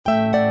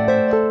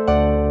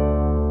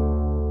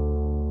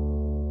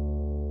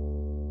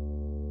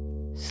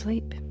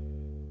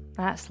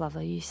That's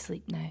lovely, you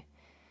sleep now.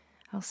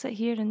 I'll sit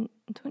here and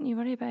don't you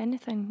worry about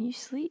anything. You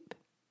sleep.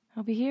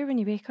 I'll be here when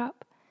you wake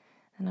up,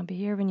 and I'll be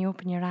here when you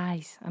open your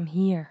eyes. I'm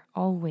here,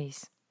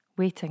 always,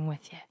 waiting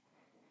with you.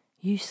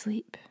 You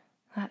sleep.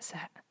 That's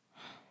it.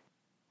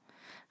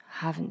 I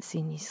haven't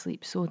seen you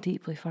sleep so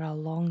deeply for a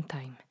long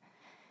time.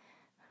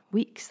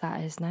 Weeks,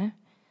 that is now.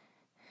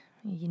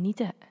 You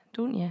need it,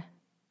 don't you?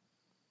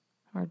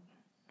 Or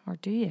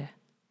do you?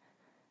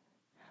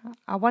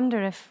 I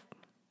wonder if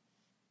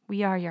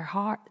we are your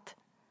heart.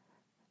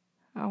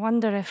 I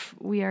wonder if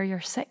we are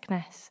your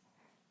sickness.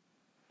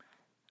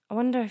 I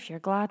wonder if you're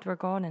glad we're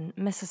gone and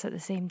miss us at the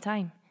same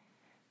time.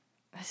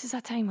 This is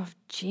a time of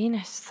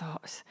Janus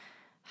thoughts.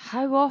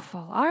 How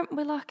awful, aren't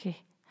we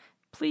lucky?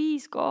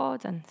 Please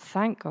God and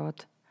thank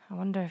God. I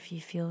wonder if you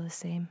feel the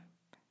same.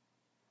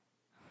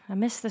 I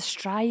miss the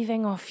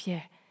striving of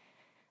you.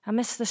 I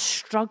miss the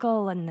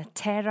struggle and the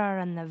terror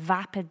and the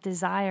vapid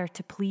desire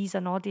to please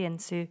an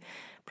audience who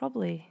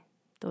probably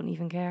don't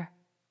even care.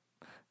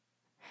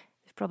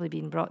 They've probably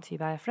been brought to you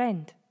by a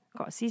friend,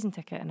 got a season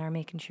ticket and are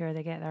making sure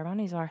they get their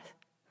money's worth.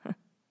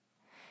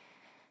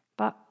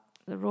 But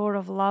the roar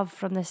of love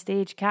from the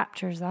stage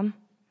captures them,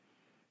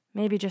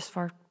 maybe just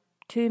for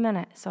 2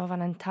 minutes of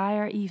an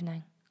entire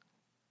evening.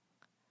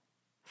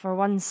 For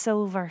one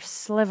silver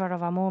sliver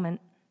of a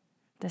moment,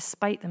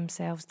 despite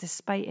themselves,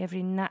 despite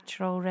every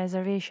natural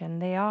reservation,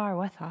 they are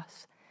with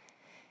us.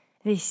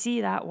 They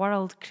see that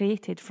world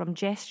created from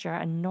gesture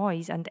and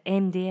noise and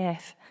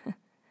MDF.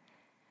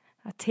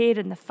 A tear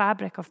in the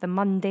fabric of the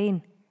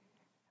mundane,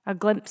 a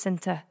glimpse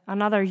into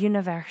another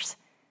universe.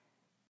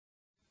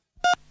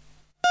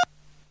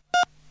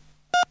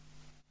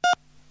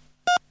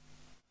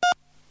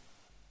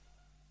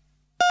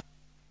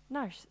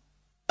 Nurse,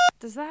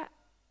 does that...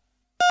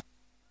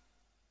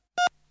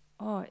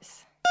 Oh,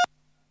 it's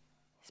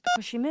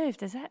because she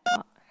moved, is it?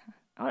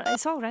 Oh,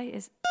 it's all right,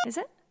 is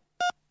it?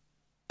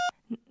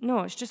 No,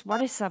 it's just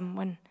worrisome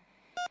when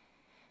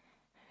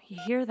you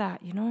hear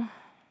that, you know?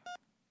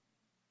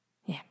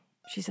 Yeah,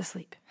 she's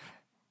asleep.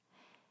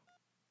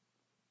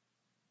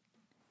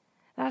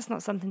 That's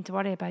not something to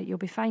worry about, you'll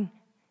be fine.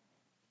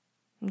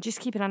 I'm just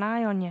keeping an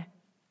eye on you.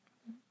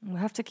 We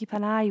have to keep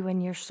an eye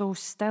when you're so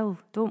still,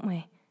 don't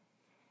we?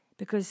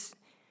 Because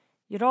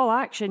you're all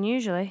action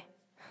usually.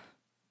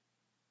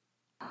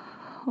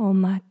 Oh,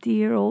 my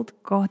dear old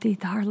gaudy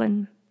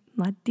darling,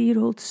 my dear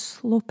old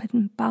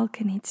sloping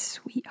balconied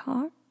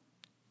sweetheart.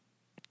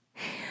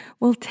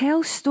 We'll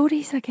tell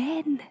stories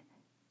again.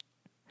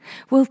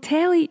 We'll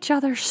tell each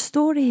other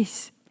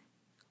stories.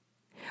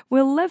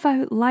 We'll live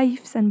out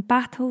lives and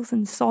battles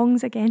and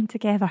songs again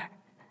together.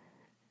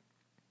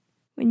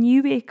 When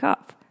you wake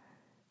up,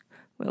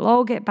 we'll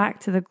all get back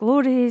to the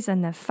glories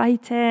and the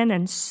fighting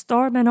and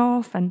storming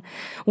off and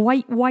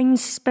white wine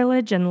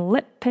spillage and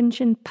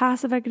lip-pinching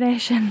passive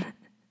aggression.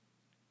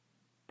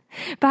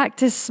 Back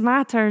to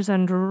smatters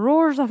and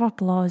roars of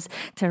applause,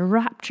 to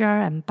rapture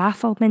and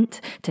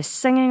bafflement, to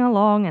singing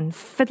along and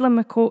fiddling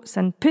with coats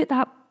and put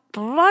that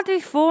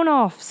bloody phone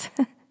off.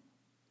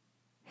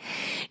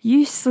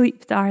 You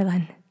sleep,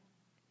 darling,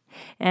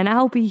 and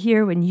I'll be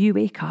here when you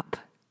wake up.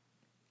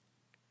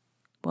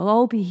 We'll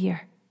all be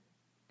here.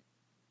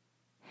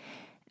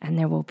 And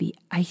there will be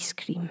ice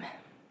cream.